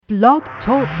Blog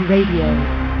Talk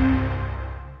Radio.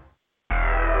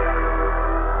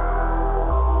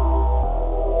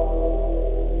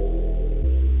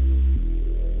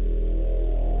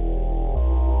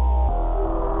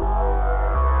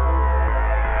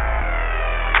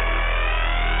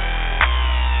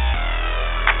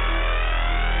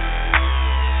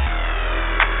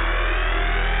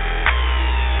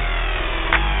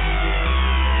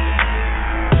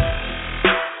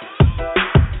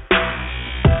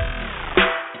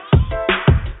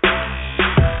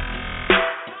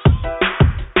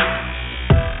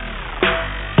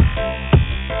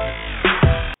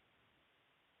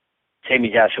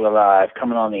 JMEviSioN live,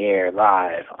 coming on the air,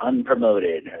 live,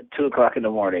 unpromoted, 2 o'clock in the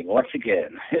morning, once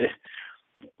again,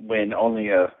 when only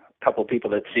a couple people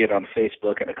that see it on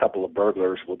Facebook and a couple of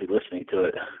burglars will be listening to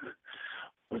it.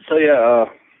 So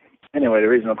anyway, the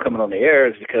reason I'm coming on the air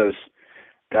is because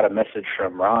I got a message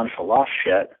from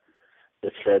Fulloffchet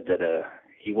that said that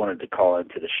he wanted to call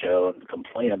into the show and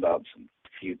complain about some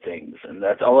few things, and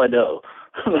that's all I know.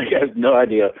 Like, I have no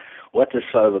idea what this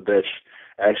son of a bitch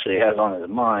actually has on his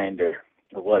mind or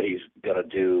what he's going to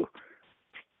do.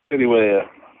 Anyway,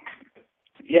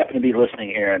 you happen to be listening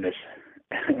here on this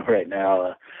right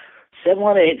now.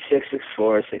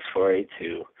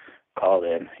 718-664-6482. Call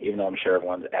in, even though I'm sure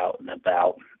everyone's out and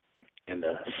about in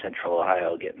the central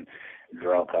Ohio getting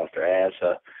drunk off their ass.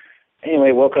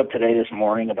 Anyway, woke up today this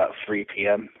morning about 3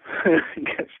 p.m.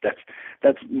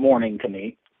 that's morning to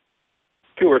me.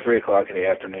 2 or 3 o'clock in the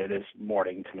afternoon is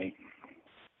morning to me.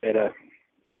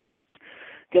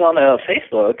 Get on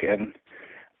Facebook, and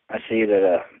I see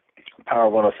that Power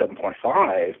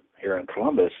 107.5 here in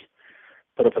Columbus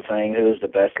put up a thing, who's the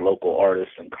best local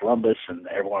artist in Columbus, and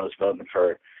everyone was voting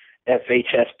for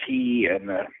FHSP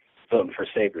and voting for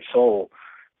Save Your Soul.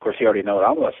 Of course, you already know what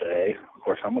I'm going to say. Of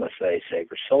course, I'm going to say Save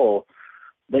Your Soul.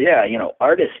 But yeah,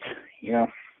 artist,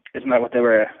 isn't that what they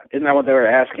were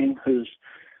asking? Who's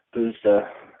the,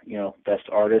 best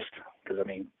artist? Because,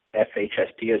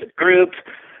 FHSP as a group,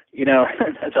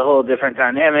 that's a whole different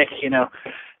dynamic,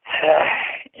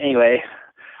 Anyway,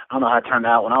 I don't know how it turned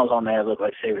out. When I was on there, it looked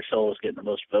like Save Your Soul was getting the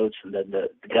most votes, and then the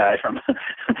guy from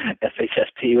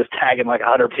FHSP was tagging like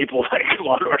 100 people, like, come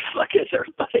on, we're fucking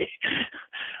everybody.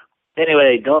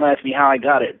 Anyway, don't ask me how I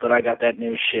got it, but I got that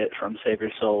new shit from Save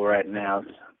Your Soul right now.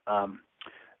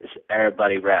 It's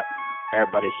everybody rap.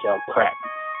 Everybody sell crack.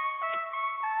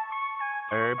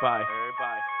 Everybody.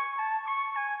 Everybody.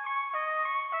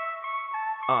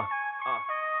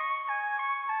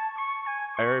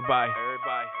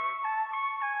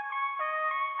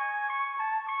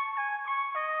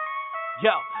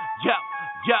 Yo.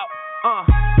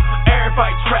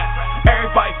 Everybody trap,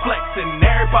 everybody flexing,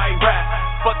 everybody rap,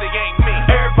 but they ain't me.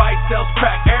 Everybody sells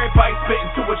crack, everybody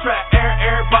spitting to a track.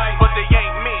 Everybody, but they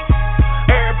ain't me.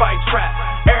 Everybody trap,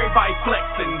 everybody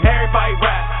flexing, everybody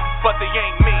rap, but they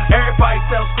ain't me. Everybody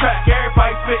sells crack,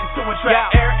 everybody spitting to a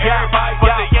track. Everybody,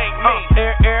 but they ain't me.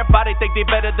 Everybody think they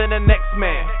better than the next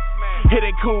man. It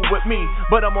ain't cool with me,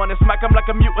 but I'm on this mic, I'm like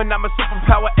a mutant, I'm a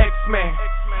superpower X-Man.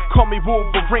 Call me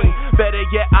Wolverine, better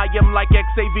yet I am like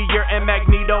Xavier and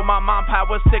Magneto. My mind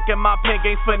power's sick and my pen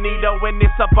game's finito. And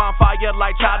it's a bonfire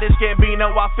like Childish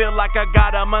Gambino. I feel like I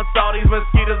got a month, all these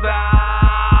mosquitoes.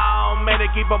 Man,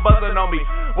 they keep on buzzing on me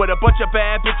with a bunch of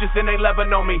bad bitches and they loving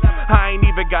on me. I ain't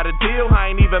even got a deal, I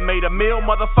ain't even made a meal,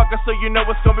 motherfucker, so you know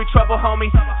it's gonna be trouble,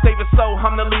 homie. Save it so,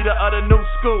 I'm the leader of the new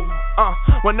school.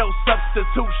 With no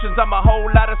substitutions, I'm a whole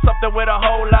lot of something with a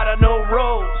whole lot of new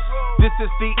rules. This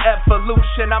is the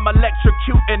evolution, I'm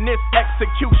electrocuting this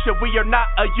execution. We are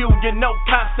not a union, no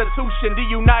constitution. The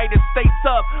United States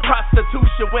of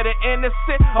prostitution, with an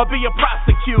innocent or be a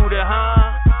prosecutor,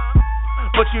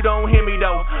 But you don't hear me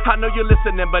though. I know you're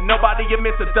listening, but nobody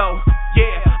admits it though.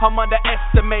 Yeah, I'm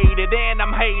underestimated and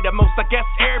I'm hated most. I guess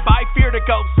everybody fear the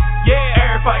ghost. Yeah,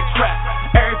 everybody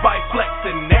trap, everybody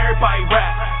flexing, everybody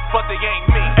rap, but they ain't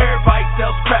me. Everybody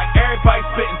sells crack, everybody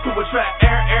spitting to a track.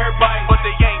 Everybody, but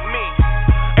they ain't me.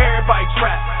 Everybody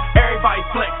trap, everybody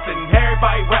flexing,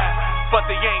 everybody rap, but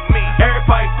they ain't me.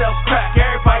 Everybody sells crack,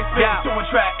 everybody spitting to a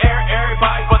track.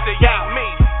 Everybody, but they ain't me.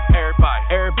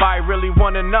 Everybody really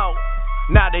wanna know.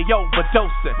 Now they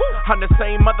overdosing. I'm the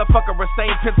same motherfucker, the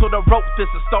same pencil to rope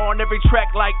this. A star on every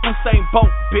track like Usain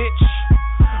Bolt, bitch.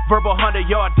 Verbal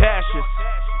 100-yard dashes.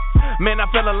 Man,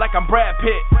 I'm feeling like I'm Brad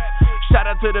Pitt.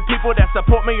 Shout out to the people that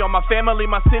support me, on my family,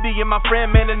 my city, and my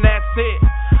friend, man, and that's it.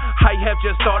 I have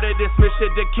just started this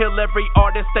mission to kill every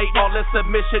artist. They all in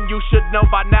submission. You should know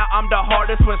by now I'm the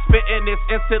hardest when spitting. It's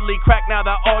instantly crack now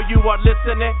that all you are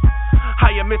listening.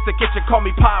 I am Mr. Kitchen, call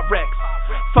me Pyrex.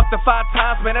 Fuck the 5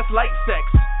 times, man, that's light sex.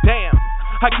 Damn,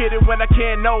 I get it when I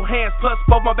can, no hands. Plus,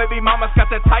 both my baby mamas got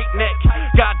that tight neck.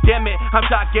 God damn it, I'm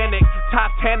gigantic,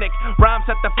 Titanic. Rhymes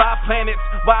at the 5 planets.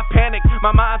 Why panic?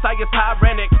 My mind's eye is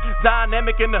tyrannic.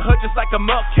 Dynamic in the hood just like a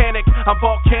mechanic. I'm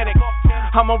volcanic.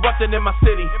 I'm erupting in my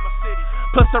city.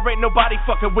 Plus, there ain't nobody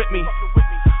fucking with me.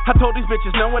 I told these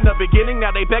bitches no in the beginning, now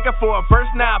they begging for a verse.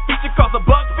 Now feature costs $1.50.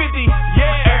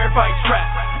 Yeah, everybody trap,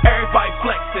 everybody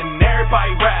flexing,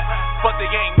 everybody rap, but they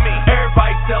ain't me.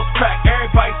 Everybody sells crack,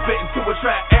 everybody spitting to a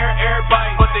track.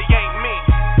 Everybody, but they ain't me.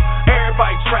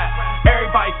 Everybody trap,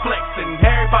 everybody flexing,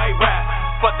 everybody rap,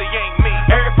 but they ain't me.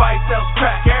 Everybody sells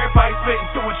crack, everybody spitting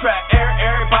to a track.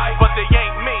 Everybody, but they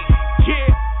ain't me. Yeah,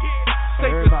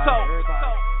 safe to soul.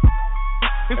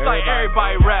 It's like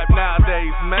everybody rap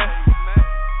nowadays, man.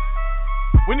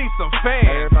 We need some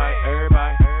fans.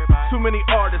 Everybody. Too many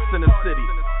artists in the city.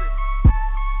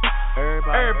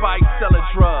 Everybody selling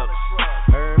drugs.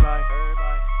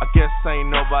 I guess ain't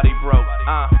nobody broke.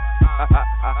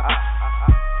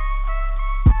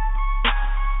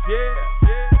 Yeah.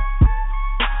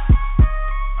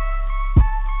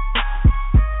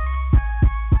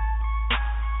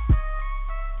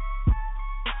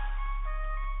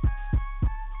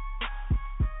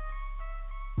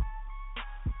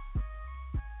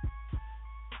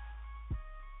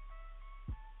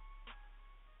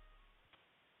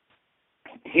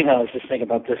 You know, I was just thinking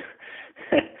about this.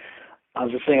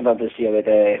 The other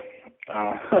day.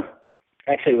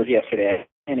 Actually, it was yesterday.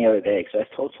 Any other day, because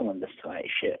I told someone this tonight.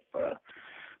 Shit, but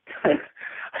I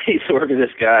used to work with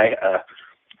this guy.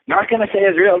 Not gonna say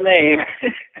his real name,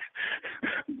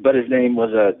 but his name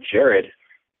was Jared.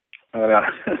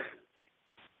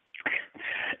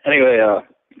 Anyway,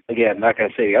 again, not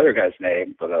gonna say the other guy's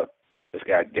name, but this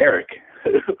guy Derek.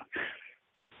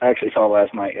 I actually saw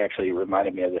last night. Actually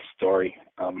reminded me of this story.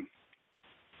 So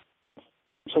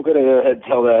I'm going to go ahead and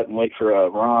tell that and wait for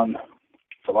Ron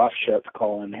Fulloffchet to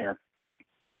call in here.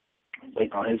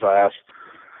 Waiting on his ass.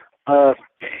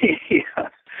 Yeah.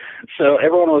 So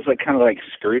everyone was kind of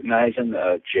scrutinizing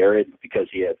Jared because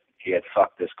he had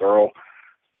fucked this girl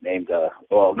named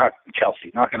not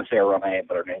Chelsea. Not going to say her real name,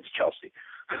 but her name's Chelsea.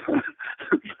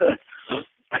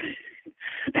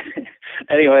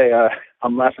 Anyway,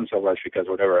 I'm laughing so much because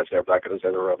whenever I say I'm not going to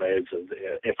say their real names, and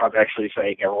if I'm actually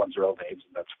saying everyone's real names,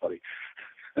 that's funny.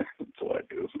 That's what I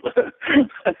do.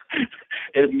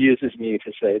 It amuses me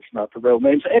to say it's not the real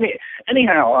names.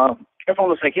 Anyhow, everyone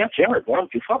was like, "Yeah, Jared, why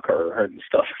don't you fuck her?" and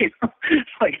stuff.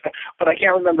 But I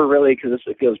can't remember really because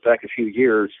it goes back a few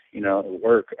years. At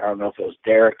work. I don't know if it was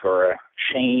Derek or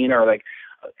Shane or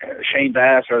Shane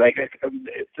Bass or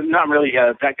not really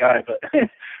that guy, but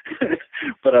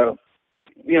but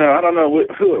I don't know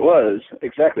who it was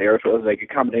exactly, or if it was a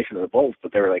combination of the both.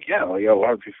 But they were like, "Yeah, well, why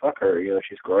don't you fuck her?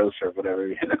 She's gross or whatever,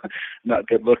 not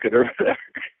good looking or whatever."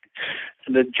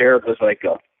 And then Jared was like,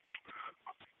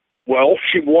 "Well,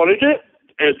 she wanted it,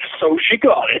 and so she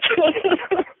got it."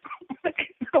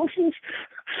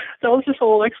 That was his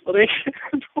whole explanation.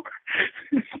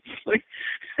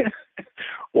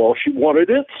 Well, she wanted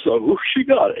it, so she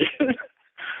got it.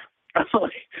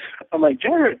 I'm like,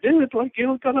 Jared, dude,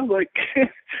 you gotta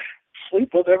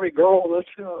sleep with every girl that's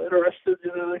interested.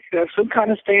 Have some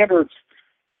kind of standards.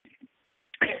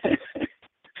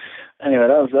 Anyway,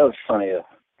 that was funny.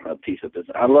 A piece of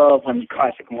business. I love when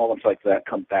classic moments like that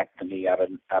come back to me out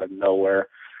of nowhere.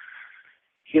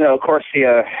 Of course,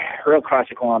 the real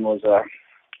classic one was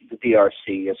the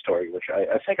DRC story, which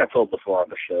I think I told before on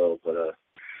the show, but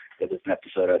it was an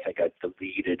episode I think I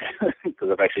deleted because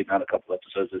I've actually done a couple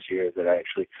episodes this year that I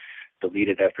actually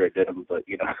deleted after I did them. But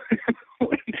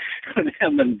when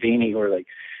him and Beanie were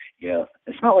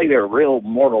it's not like they're real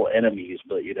mortal enemies,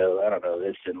 but I don't know, they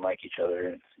just didn't like each other.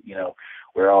 And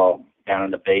we're all down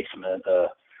in the basement,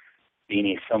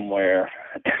 Beanie somewhere,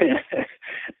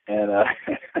 and I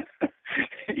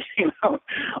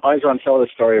always want to tell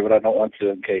this story, but I don't want to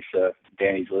in case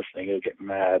Danny's listening. He'll get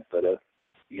mad, but it's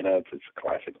a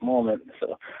classic moment.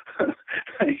 So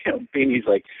Beanie's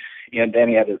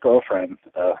Danny had his girlfriend.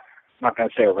 I'm not gonna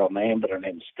say her real name, but her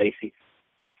name's Stacy.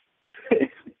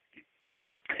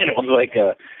 And it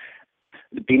was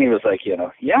Beanie was like,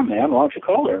 yeah, man, why don't you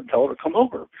call her and tell her to come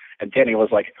over? And Danny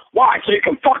was like, why? So you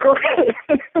can fuck her?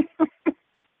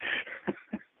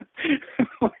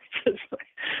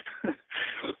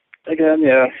 Again,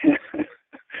 yeah.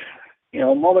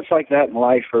 Moments like that in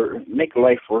life make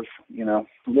life worth,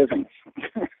 living.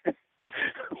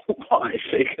 Why?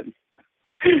 So you can...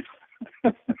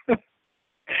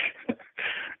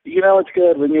 it's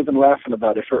good when you've been laughing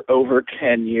about it for over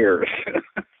 10 years.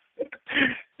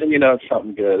 Then it's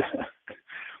something good.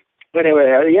 But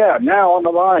anyway, now on the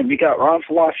line, we got Ron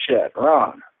Fulloffchet.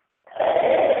 Ron.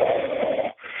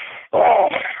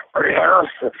 Are you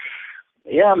there?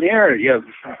 Yeah, I'm here. Yeah.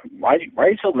 Why are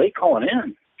you so late calling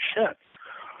in? Shit.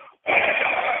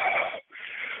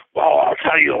 Well, I'll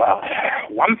tell you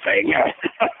one thing.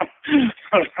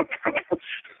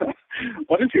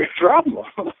 What is your problem?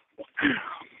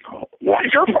 What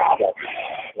is your problem?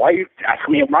 Why are you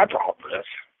asking me what my problem is?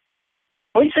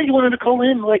 Well, you said you wanted to call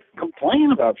in, like,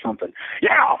 complain about something.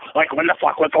 Yeah, like when the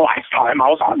fuck was the last time I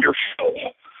was on your show?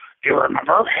 Do you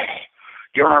remember?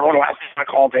 Do you remember when the last time I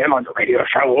called in on your radio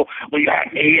show when you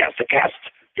had me as the guest?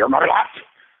 Do you remember that?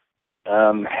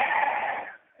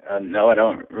 No, I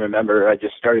don't remember. I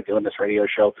just started doing this radio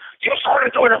show. You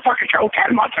started doing a fucking show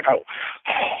 10 months ago.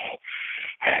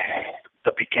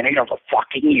 The beginning of the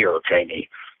fucking year, Jayme.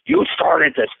 You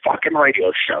started this fucking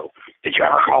radio show. Did you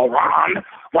ever call Ron?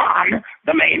 Ron,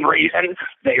 the main reason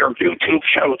that your YouTube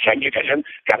show, JMEviSioN,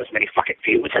 got as many fucking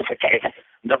views as it did.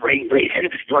 The main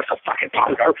reason you were so fucking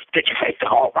popular. Did you say to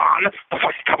call Ron to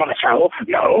fucking come on the show?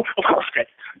 No, of course you did.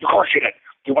 Of course you did.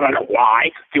 Do you want to know why?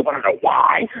 Do you want to know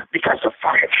why? Because they're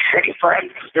fucking shitty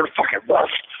friends. They're fucking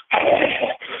worst.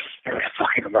 They're the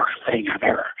fucking worst thing I've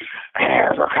ever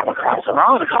come across.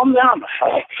 Ron, calm down.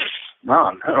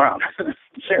 Ron.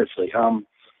 Seriously.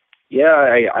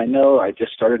 Yeah, I know. I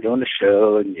just started doing the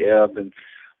show, and yeah, I've been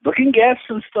booking guests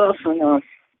and stuff, and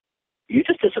you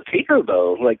just disappeared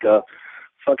though. Like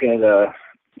fucking.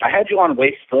 I had you on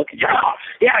Facebook.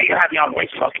 Yeah, you had me on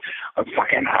Facebook.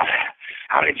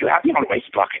 How did you have me on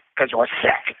Facebook? Because you were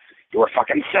sick. You were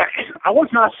fucking sick. I was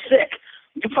not sick.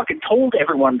 You fucking told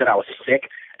everyone that I was sick,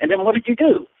 and then what did you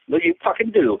do? What did you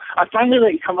fucking do? I finally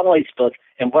let you come on Facebook,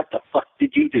 and what the fuck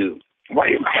did you do? What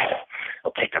do you...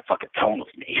 I'll take that fucking tone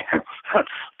with me.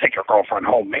 Take your girlfriend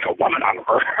home, make a woman out of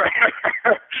her.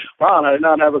 Ron, I did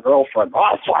not have a girlfriend.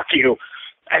 Oh, fuck you.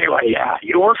 Anyway, yeah,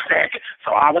 you were sick,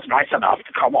 so I was nice enough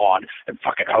to come on and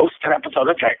fucking host an episode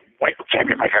of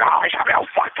JMEviSioN. Oh, I got me all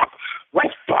fucked up.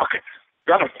 Facebook.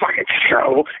 You're on a fucking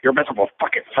show. Your miserable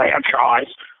fucking franchise.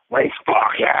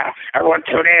 Facebook, yeah. Everyone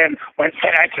tune in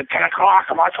Wednesday nights at 10 o'clock.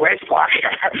 I'm on Facebook.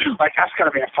 Like, that's going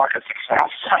to be a fucking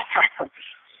success.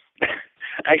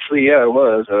 Actually, yeah, it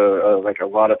was. Like, a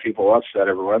lot of people watch that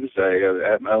every Wednesday.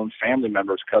 My own family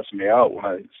members cussing me out when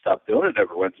I stopped doing it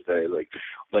every Wednesday.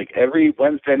 Like every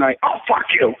Wednesday night, oh, fuck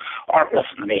you. Or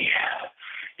listen to me.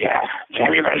 Yeah,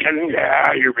 JMEviSioN,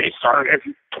 yeah, you restarted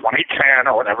in 2010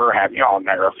 or whatever, had me on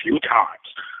there a few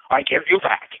times. I give you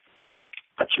that.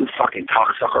 But you fucking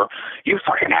cocksucker, you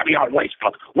fucking had me on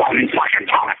Facebook one fucking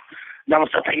time. That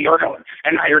was the thing you were doing.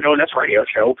 And now you're doing this radio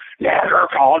show. Never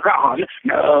called Ron.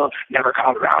 No, never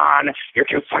called Ron. You're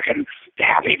too fucking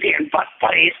happy being butt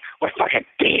buddies with fucking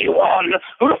D1.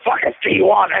 Who the fuck is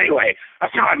D1 anyway?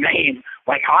 That's not a name.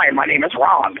 Like, hi, my name is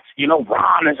Ron. You know,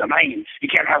 Ron is a name. You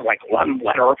can't have, like, one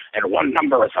letter and one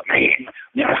number as a name.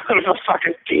 You know, who the fuck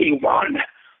is D1?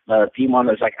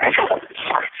 D1 is like, fuck,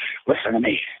 listen to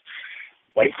me.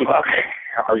 Facebook,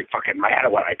 are you fucking mad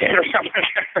at what I did or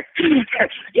something?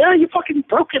 Yeah, you fucking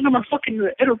broke into my fucking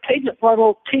entertainment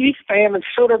level TV stand and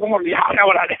showed everyone, yeah, I know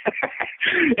what I did.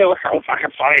 It was so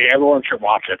fucking funny. Everyone should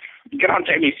watch it. Get on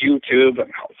Jamie's YouTube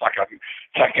and fucking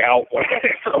check out what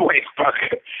the Facebook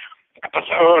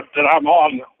episode that I'm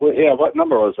on. Well, yeah, what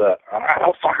number was that? I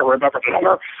don't fucking remember the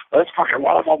number. That's fucking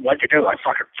one of them. What'd you do? Like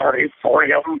fucking 30,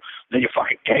 40 of them? Then you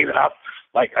fucking gave it up.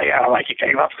 Like, yeah, like you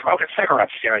gave up smoking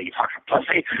cigarettes, you know, you fucking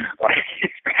pussy. Like,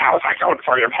 how was I going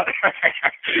for you?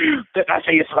 Didn't I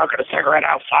see you smoking a cigarette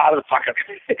outside of the fucking...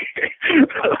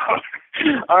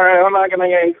 All right, I'm not going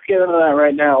to get into that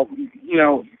right now. You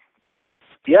know,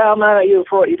 yeah, I'm mad at you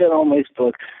for what you did on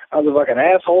Facebook. I was a fucking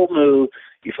asshole move.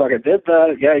 You fucking did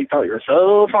that. Yeah, you thought you were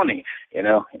so funny, you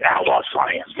know. That was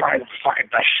funny. It's probably the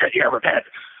fucking best shit you ever did.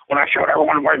 When I showed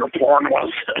everyone where your porn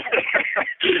was.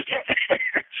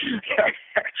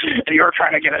 And you were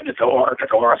trying to get in the door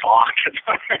was locked.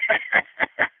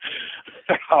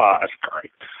 Oh, that's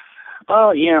great.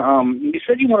 Oh, yeah, you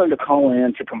said you wanted to call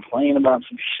in to complain about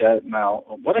some shit. Now,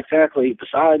 what exactly,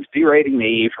 besides berating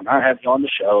me for not having you on the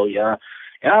show, yeah,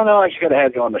 I don't know, I should have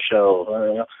had you on the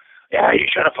show. Yeah, you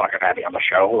should have fucking had me on the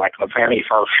show, like the very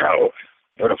first show.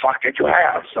 Who the fuck did you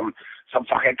have? Some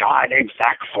fucking guy named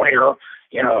Zach Flair?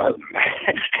 You know,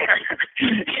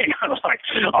 like,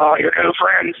 oh, your new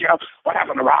friends, you know, what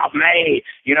happened to Rob May?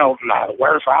 You know,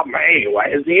 where's Rob May? Why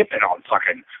isn't he been on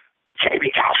fucking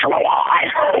JMEviSioN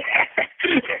Live?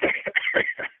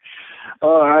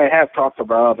 Oh, I have talked to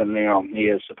Rob, and, you know, he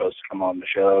is supposed to come on the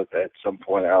show at some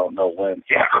point. I don't know when.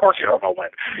 Yeah, of course you don't know when.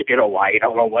 You know why you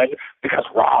don't know when? Because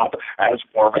Rob has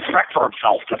more respect for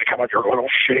himself to come on your little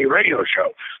shitty radio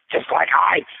show. Just like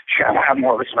I should have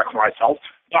more respect for myself.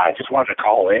 But I just wanted to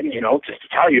call in, you know, just to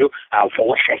tell you how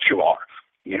full of shit you are.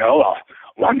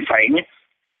 One thing,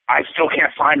 I still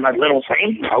can't find my little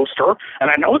Zane poster,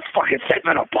 and I know it's fucking sitting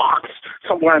in a box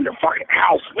somewhere in your fucking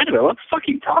house. Wait a minute, what the fuck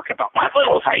are you talking about? My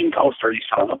little Zane poster, you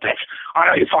son of a bitch. I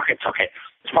know you fucking took it.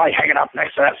 It's probably hanging up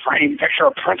next to that framed picture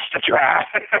of Prince that you had.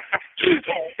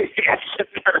 It's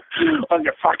sitting there on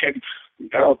your fucking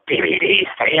DVD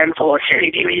stand full of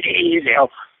shitty DVDs,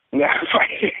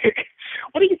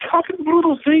 What are you talking about,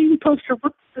 little Zane poster?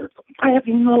 I have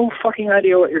no fucking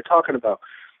idea what you're talking about.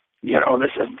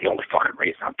 This isn't the only fucking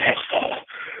reason I'm pissed.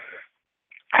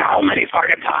 How many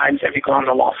fucking times have you gone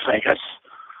to Las Vegas?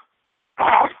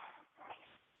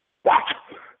 What?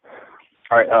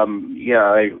 All right,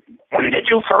 when did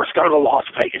you first go to Las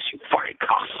Vegas, you fucking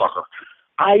cocksucker?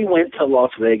 I went to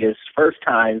Las Vegas first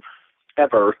time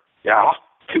ever,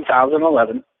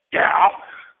 2011. Yeah.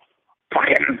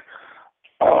 Fucking,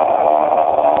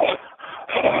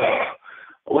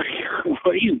 What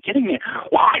are you getting me?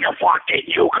 Why the fuck did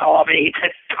you call me to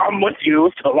come with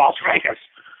you to Las Vegas?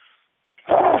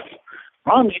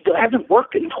 Mom, you haven't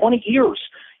worked in 20 years.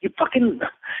 You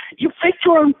faked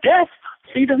your own death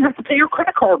so you didn't have to pay your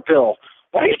credit card bill.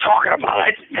 What are you talking about?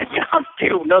 I didn't have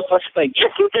to. No such thing.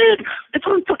 Yes, you did. It's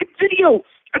on fucking video.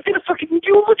 I did a fucking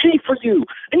eulogy for you,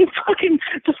 and you fucking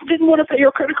just didn't want to pay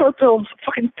your credit card bill.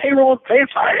 Fucking payroll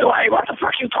advance. Anyway, what the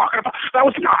fuck are you talking about? That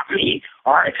was not me.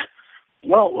 All right.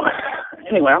 Well,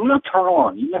 anyway, I'm going to turn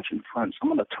on. You mentioned Prince. I'm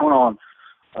going to turn on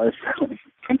this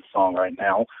Prince song right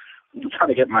now. I'm trying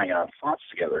to get my thoughts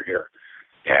together here.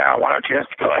 Yeah, why don't you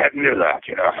just go ahead and do that,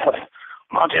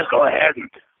 Why don't you just go ahead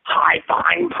and hide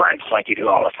behind Prince like you do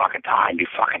all the fucking time, you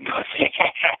fucking pussy.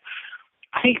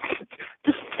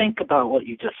 Just think about what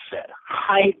you just said.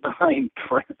 Hide behind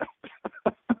Prince.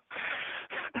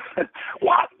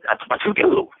 What? That's what you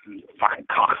do, you fucking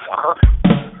cocksucker.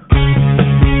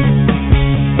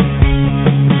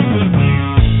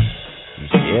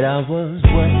 Said I was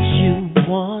what you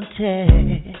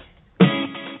wanted,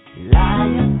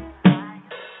 liar.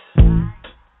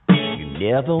 You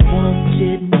never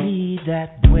wanted me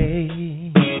that way.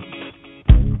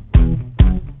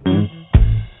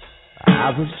 I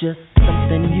was just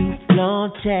something you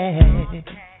flaunted.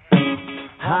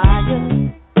 Higher,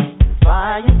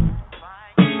 fire.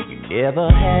 You never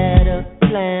had a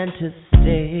plan to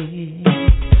stay.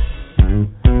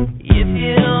 If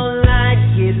you don't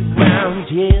like it round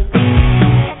here,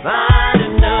 find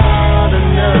another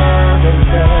love.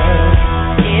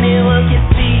 Anyone can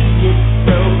see it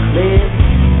so clear.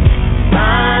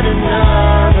 Find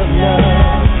another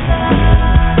love.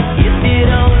 If you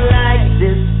don't like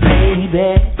this,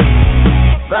 baby,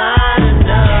 find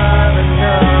another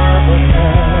love.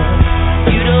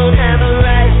 You don't have a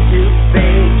right to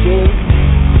fake it.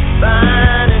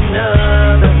 Find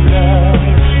another love.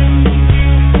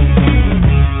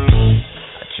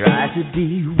 Tried to be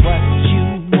what you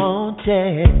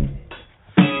wanted,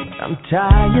 but I'm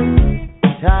tired.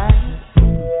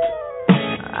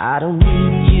 I don't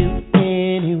need you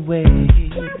anyway.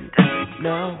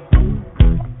 No.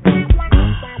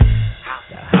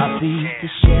 The heartbeat to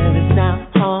share is now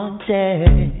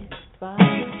haunted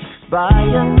by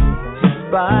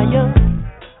you.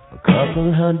 A couple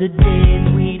 100 days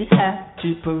we'd have to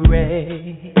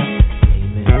parade.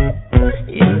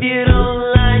 If you don't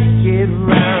like it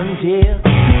round here,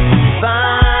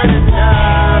 find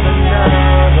another love.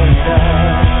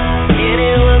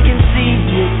 Anyone can see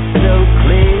it so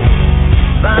clear.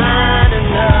 Find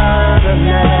another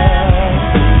love.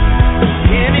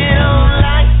 If you don't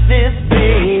like this,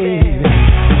 baby,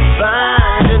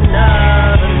 find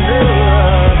another love.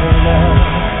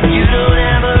 You don't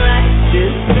have a right to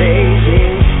face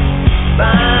it.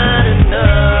 Find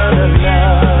another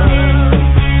love.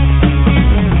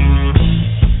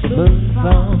 Move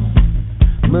on,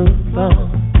 move on,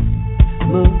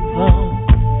 move on,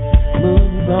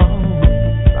 move on.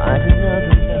 Find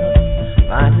another love,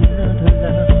 find another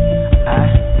love. I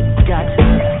got to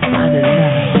find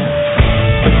another.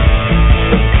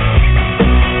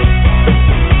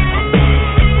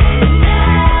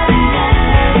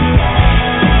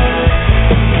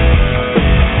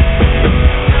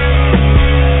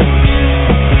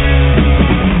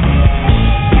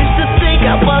 Used to think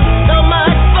I was so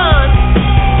much fun.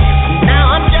 Now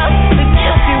I'm just a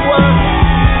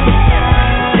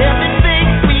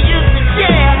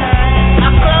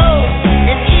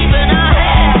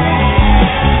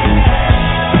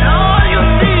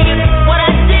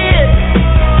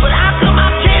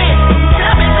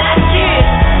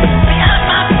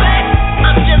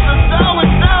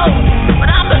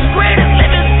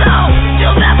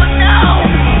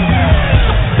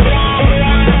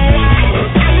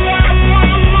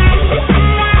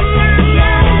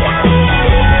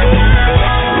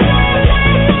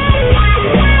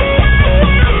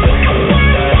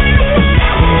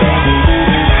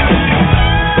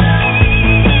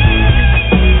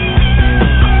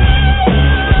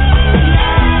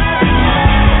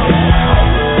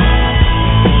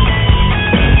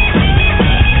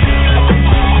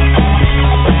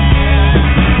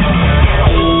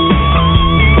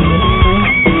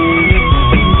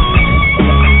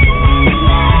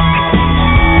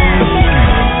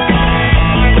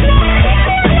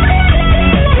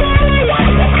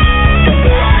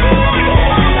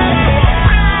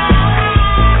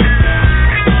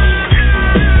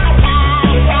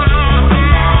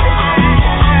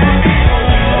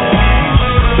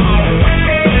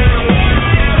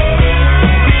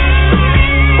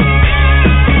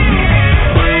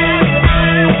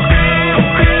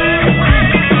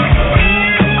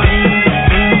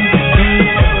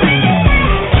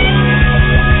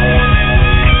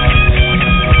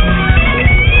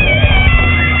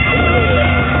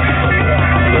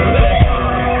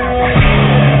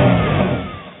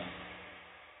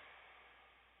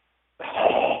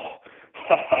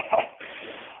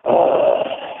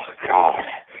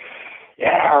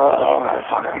All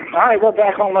right, we're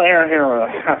back on the air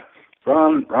here.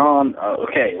 Ron,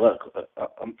 okay, look,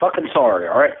 I'm fucking sorry,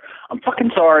 all right? I'm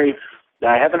fucking sorry that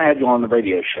I haven't had you on the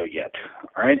radio show yet,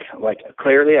 all right? Like,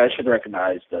 clearly I should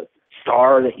recognize the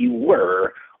star that you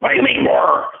were. What do you mean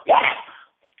were? Yeah.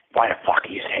 Why the fuck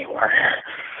do you say were?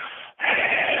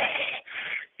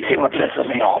 You see what pisses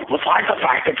me off? Besides the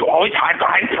fact that you always hide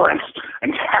behind Prince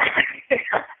and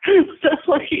just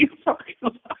like you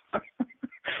fucking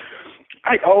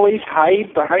I always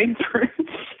hide behind Prince.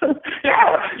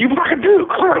 Yeah, you fucking do,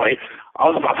 clearly. I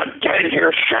was about to get into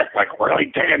your shit, like really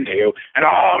dig into you, and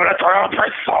I'm gonna throw a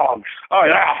Prince song. Oh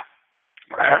yeah.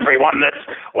 Everyone that's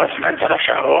listening to the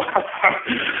show,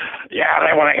 yeah,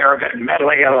 they want to hear a good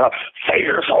medley of Save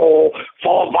Your Soul,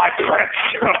 followed by Prince.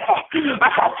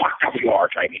 That's how fucked up you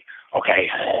are, Jayme. Okay?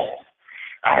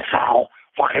 That's how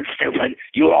fucking stupid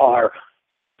you are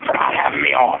for not having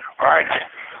me on, alright?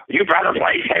 You'd rather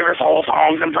play Save Your Soul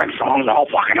songs and Prince songs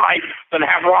all fucking night than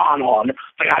have Ron on.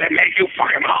 The guy that made you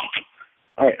fucking up.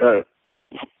 Alright, I'm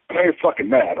very fucking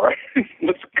mad, right?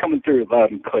 It's coming through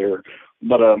loud and clear.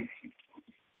 But,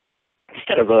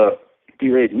 instead of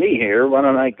berating me here, why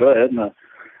don't I go ahead and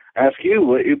ask you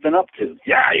what you've been up to?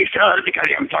 Yeah, you should, because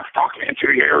you haven't talked to me in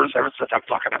 2 years ever since that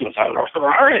fucking episode. All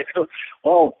right.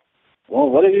 Well,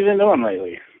 what have you been doing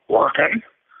lately? Working.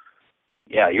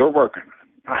 Yeah, you're working.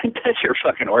 I bet you're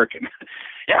fucking working.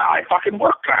 Yeah, I fucking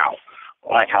work now.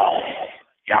 Like,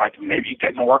 yeah, maybe you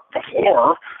didn't work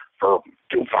before for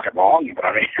too fucking long, but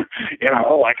I mean, you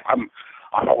know, like, I'm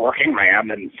a working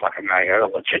man, and fucking I got a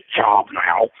legit job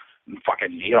now. And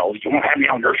fucking, you know, you won't have me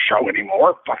on your show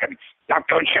anymore. Fucking not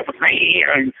doing shit with me.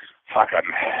 And fucking,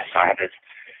 so I had to,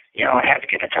 you know, I had to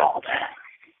get a job.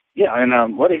 Yeah,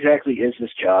 and what exactly is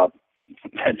this job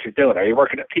that you're doing? Are you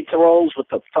working at Pizza Rolls? What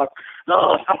the fuck?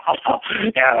 No,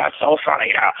 yeah, that's so funny.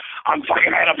 Yeah, I'm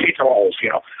fucking out of Pizza Rolls, you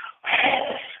know.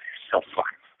 So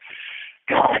fucking,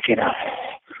 God, you know.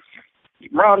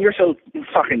 Ron, you're so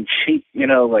fucking cheap, you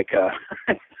know, like,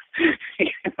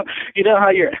 you know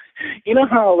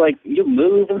how like you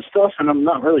move and stuff, and I'm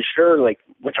not really sure like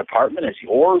which apartment is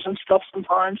yours and stuff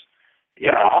sometimes.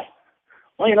 Yeah.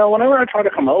 Well, you know, whenever I try to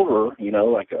come over, you know,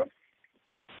 like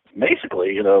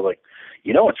basically, you know, like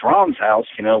it's Ron's house.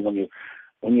 You know, when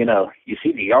you know you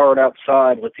see the yard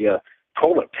outside with the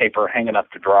toilet paper hanging up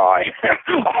to dry.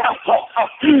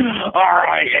 All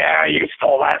right, yeah, you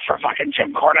stole that from fucking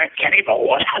Jim Cornette, Kenny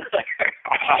Bowwood.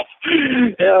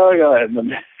 Yeah, go ahead.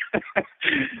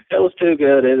 It was too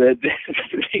good.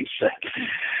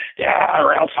 Yeah,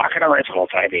 real fucking original,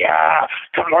 baby. Yeah,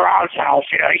 come around house,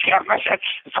 you know, you can't miss it.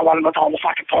 It's the one with all the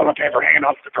fucking toilet paper hanging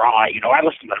up to dry. You know, I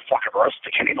listen to the fucking roast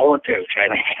of Kenny Bowwood too,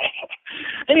 Jayme.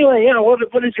 Anyway, you know, what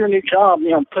is your new job?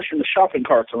 You know, pushing the shopping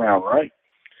carts around, right?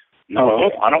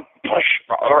 No, I don't push.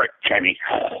 All right, Jayme.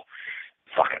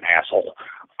 Fucking asshole.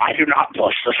 I do not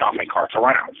push the shopping carts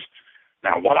around.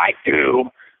 Now, what I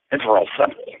do is real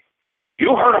simple.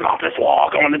 You heard about this law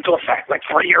going into effect like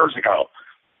 3 years ago.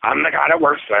 I'm the guy that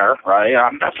works there, right?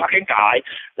 I'm the fucking guy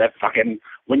that fucking,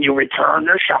 when you return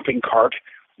your shopping cart,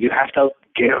 you have to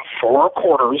give 4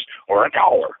 quarters or $1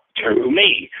 to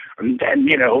me. And then,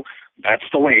 you know, that's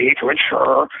the way to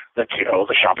ensure that, you know,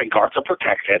 the shopping carts are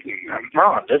protected. And,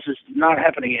 Ron, this is not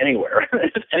happening anywhere.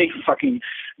 Any fucking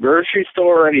grocery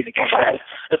store or anything.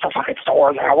 It's a fucking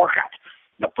store that I work at.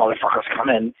 The motherfuckers come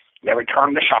in, they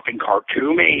return the shopping cart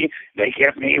to me, they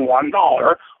give me $1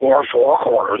 or 4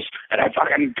 quarters, and I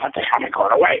fucking put the shopping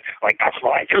cart away. Like, that's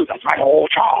what I do. That's my whole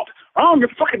job. Ron, you're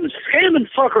fucking scamming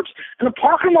fuckers in the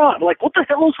parking lot. Like, what the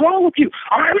hell is wrong with you?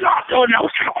 I'm not doing no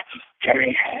stuff.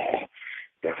 Jayme,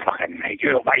 you're fucking,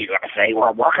 what are you going to say?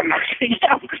 We're working next?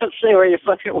 Yeah, I'm going to say where you're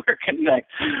fucking working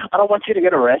next. I don't want you to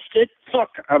get arrested.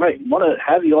 Fuck, I might want to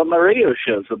have you on my radio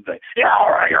show someday. Yeah, all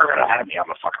right, you're going to have me on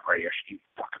the fucking radio show, you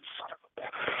fucking son of a bitch.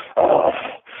 Oh,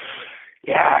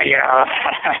 yeah.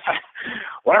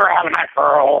 Whatever happened to that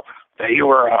girl that you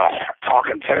were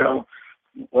talking to?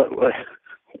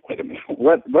 Wait a minute.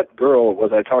 What girl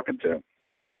was I talking to?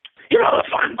 You know, the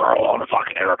fucking girl on the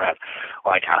fucking internet.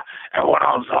 Like, everyone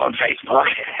on Facebook.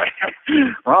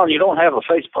 Ron, you don't have a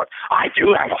Facebook. I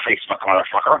do have a Facebook,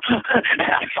 motherfucker.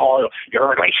 I saw your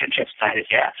relationship status.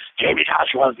 Yeah,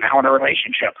 JMEviSioN is now in a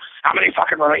relationship. How many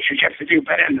fucking relationships have you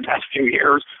been in the past few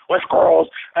years with girls?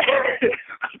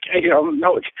 Okay, you know,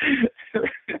 no,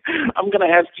 I'm going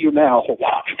to ask you now.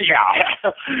 Yeah,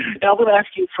 I'm going to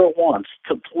ask you for once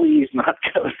to please not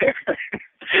go there.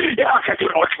 Yeah, because you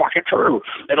know it's fucking true.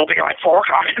 It'll be like 4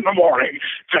 o'clock in the morning.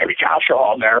 JMEviSioN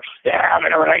on there. Yeah, I'm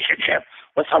in a relationship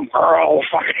with some girl.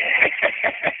 Fucking.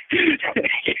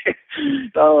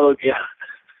 Oh yeah.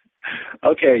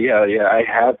 Okay, yeah, I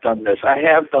have done this.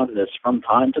 From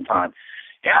time to time.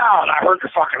 Yeah, and I heard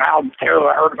your fucking album too.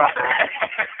 I heard about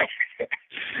it.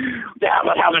 Yeah,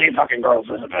 but how many fucking girls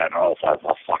has it been? Oh, so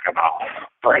fucking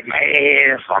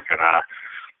Brittany, fucking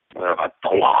Delia,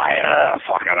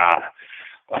 fucking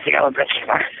what's the other bitch?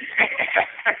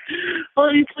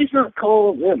 Well, please don't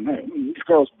call these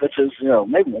girls bitches. You know,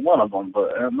 maybe one of them,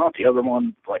 but not the other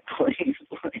one. Like, please,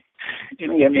 you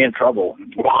can get me in trouble.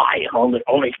 Why? Only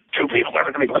two people are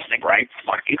going to be listening, right?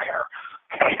 Fuck you, care.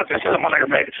 This isn't one of your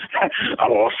big.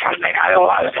 Oh, Sunday Night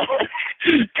Live.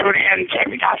 Tune in,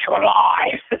 JMEviSioN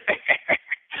live.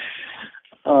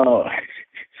 Oh.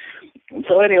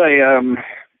 So anyway,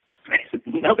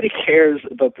 nobody cares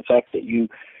about the fact that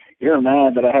you're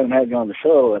mad that I haven't had you on the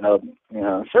show, and you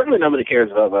know, certainly nobody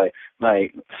cares about my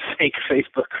fake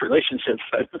Facebook relationships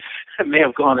I may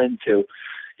have gone into.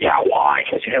 Yeah, why?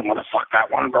 Because you didn't want to fuck that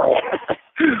one girl.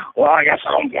 Well, I guess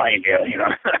I don't blame you, you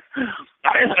know.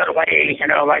 That isn't a way, you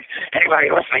know, like anybody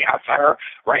listening out there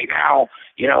right now,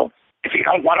 you know, if you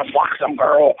don't want to fuck some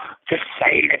girl, just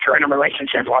say that you're in a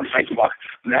relationship on Facebook,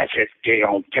 and that's it, you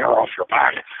know, get her off your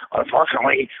back.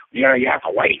 Unfortunately, you know, you have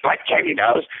to wait, like Jayme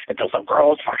does, until some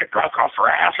girl's fucking drunk off her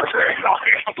ass or 3 o'clock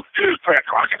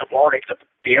in the morning to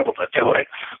be able to do it.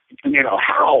 And, you know,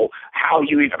 how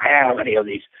you even have any of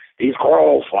these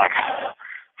girls, like,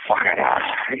 fucking,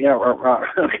 yeah,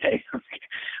 okay.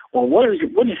 Well, what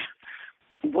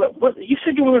you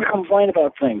said you were going to complain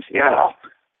about things. Yeah.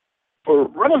 We're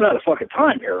running out of fucking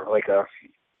time here. Like,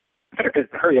 better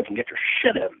hurry up and get your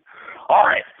shit in. All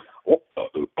right.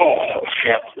 Oh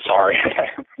shit. Sorry.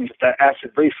 It's that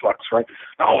acid reflux, right?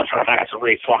 No, it's not acid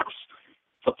reflux.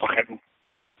 It's the fucking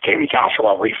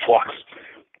JMEviSioN reflux.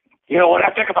 You know, when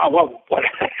I think about what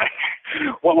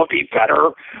would be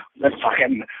better than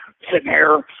fucking sitting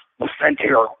here listening to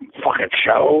your fucking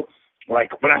show,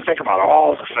 like when I think about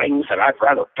all the things that I'd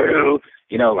rather do,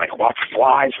 you know, like watch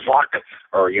flies fuck,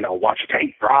 or, you know, watch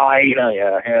paint dry, you know,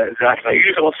 exactly, the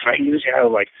usual things, you know,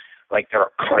 like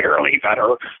they're clearly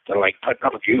better than like putting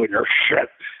up with you and your shit.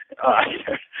 I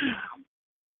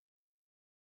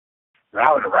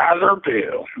would rather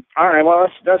do. All right, well,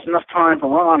 that's enough time for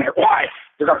Ron here. Why?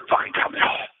 You're going to fucking cut me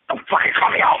off. Don't fucking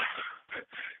cut me off.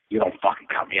 You don't fucking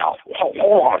cut me off. Hold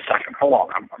on a second. Hold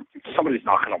on. Somebody's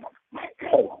knocking on my...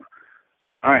 Hold on.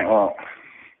 All right, well,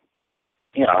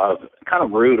 you know, kind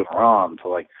of rude of Ron to,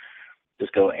 like,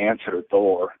 just go answer the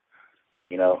door,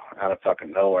 you know, out of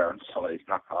fucking nowhere, and somebody's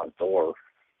knocking on the door.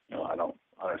 You know, I don't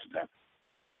understand.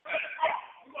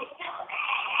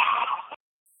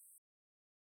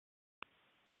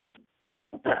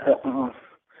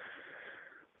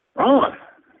 Ron,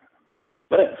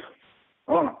 what is?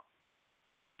 Ron.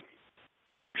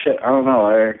 Shit, I don't know.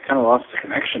 I kind of lost the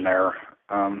connection there.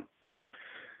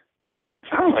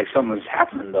 Sounds like something's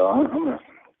happening, though. I'm gonna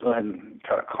go ahead and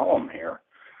try to call him here.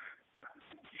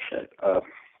 Shit.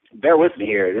 Bear with me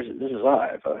here. This is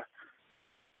live.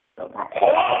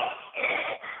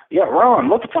 Yeah, Ron,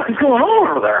 what the fuck is going on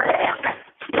over there?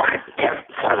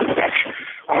 Son of a bitch.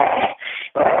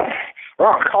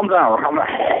 Ron, calm down. Calm down.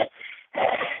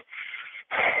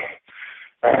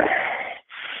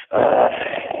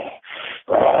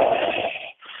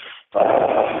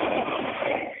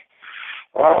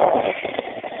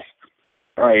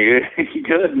 Are you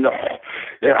good? No.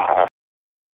 Yeah.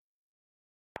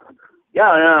 Yeah,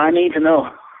 I need to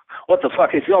know what the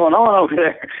fuck is going on over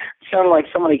there. It sounded like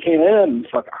somebody came in and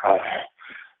fuck.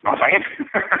 Nothing.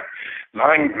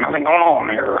 Nothing going on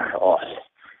here. Oh.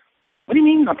 What do you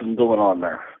mean nothing going on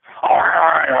there? All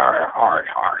right.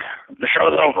 The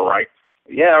show's over, right?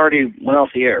 Yeah, I already went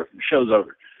off the air. The show's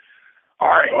over. All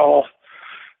right, well,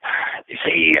 you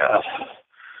see,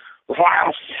 was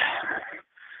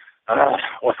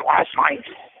last night.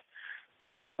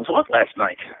 Was what last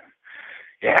night?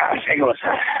 Yeah, I think it was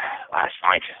last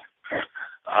night.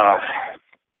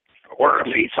 Ordered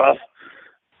a pizza,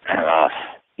 and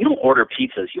you don't order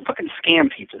pizzas. You fucking scam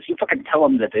pizzas. You fucking tell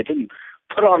them that they didn't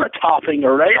put on a topping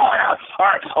or all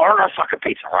right, order a fucking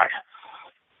pizza, right?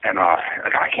 And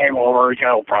the guy came over, you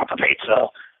know, brought the pizza,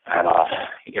 and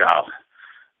you know,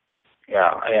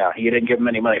 yeah, you didn't give him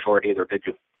any money for it either, did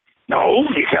you? No,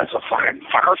 because the fucking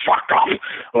fuckers fucked up.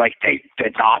 Like, they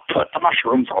did not put the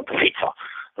mushrooms on the pizza.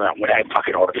 When I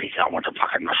fucking ordered pizza, I want the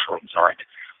fucking mushrooms, all right?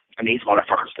 And these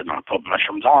motherfuckers did not put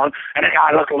mushrooms on, and the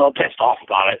guy looked a little pissed off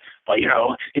about it. But, you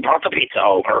know, he brought the pizza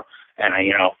over, and,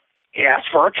 you know, he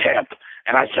asked for a tip.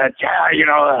 And I said, yeah, you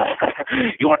know,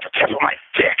 you want the tip of my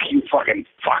dick, you fucking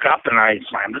fuck up. And I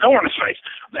slammed the door in his face.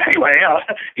 But anyway,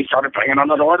 he started banging on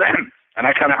the door then. And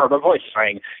I kind of heard a voice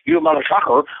saying, you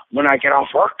motherfucker, when I get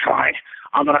off work tonight,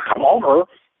 I'm going to come over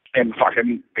and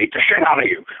fucking beat the shit out of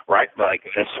you, right? Like,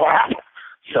 this is what happened.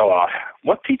 So,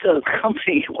 what pizza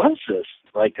company was this?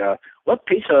 Like, what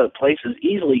pizza place is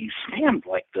easily scammed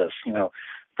like this? You know,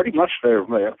 pretty much they're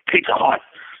Pizza Hut.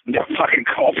 They're fucking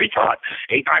call Pizza Hut,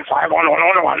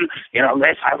 895-1111. You know,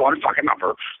 this, I want fucking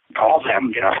number. Call them,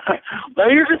 you know.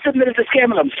 But you just admitted to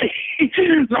scamming them.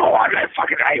 No, I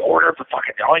ordered the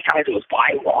fucking, the only time I do is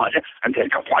buy one and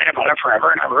then complain about it forever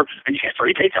and ever, and you get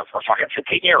free pizza for fucking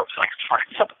 15 years. Like, it's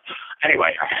fucking simple.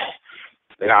 Anyway,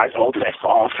 the guy's all pissed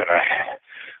off, and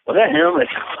was that him?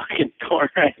 It's fucking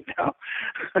door right now.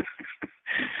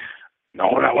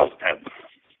 No, that wasn't him.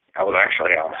 That was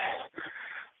actually, hold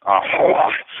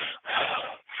on.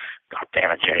 God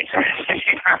damn it, Jay.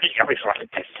 You got me fucking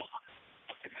pissed off.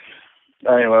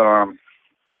 Anyway,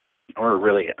 we're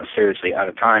really seriously out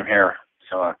of time here.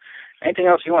 So, anything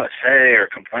else you want to say or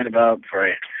complain about before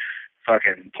I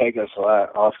fucking take us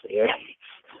off the air?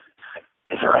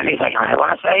 Is there anything I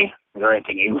want to say? Is there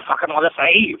anything you fucking want to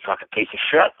say, you fucking piece of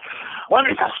shit? Let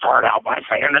me just start out by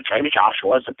saying that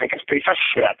JMEviSioN is the biggest piece of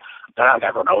shit that I've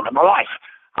ever known in my life.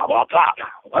 How about that?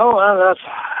 Well, that's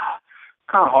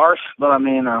kind of harsh, but I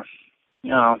mean,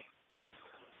 you know,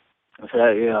 if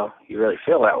you know, you really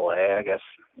feel that way, I guess,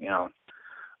 you know.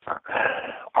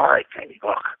 All right, baby,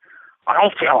 look, I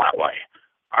don't feel that way.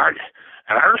 All right,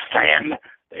 and I understand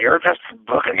that you're just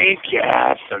booking these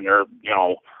guests and you're, you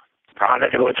know, trying to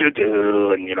do what you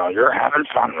do and, you know, you're having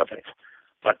fun with it.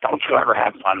 But don't you ever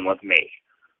have fun with me.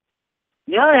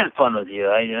 Yeah, I had fun with you.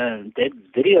 I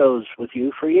did videos with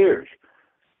you for years.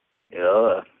 You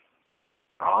know,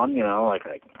 you know, like,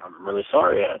 I'm really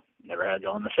sorry I never had you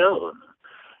on the show. And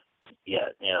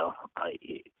yet, you know,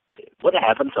 it would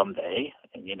happen someday,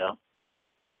 and, you know,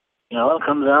 it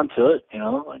comes down to it, you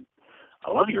know, like,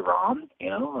 I love you, Ron, you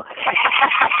know.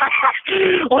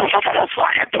 Look at this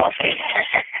fucking pussy.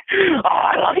 Oh,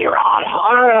 I love you, Ron.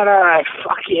 All right,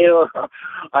 fuck you. Oh,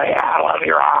 yeah, I love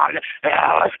you, Ron.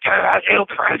 Yeah, let's do that, you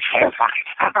prince.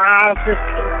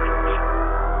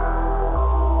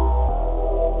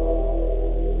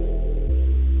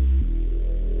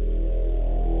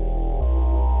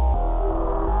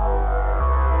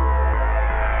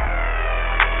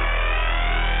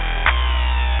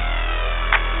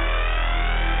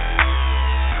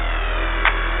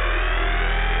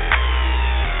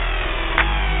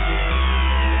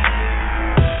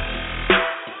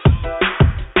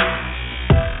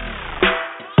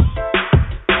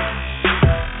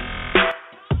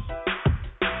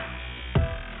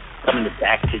 Coming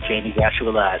back to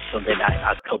JMEviSioN Live Sunday night,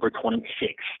 October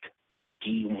 26th,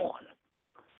 D1.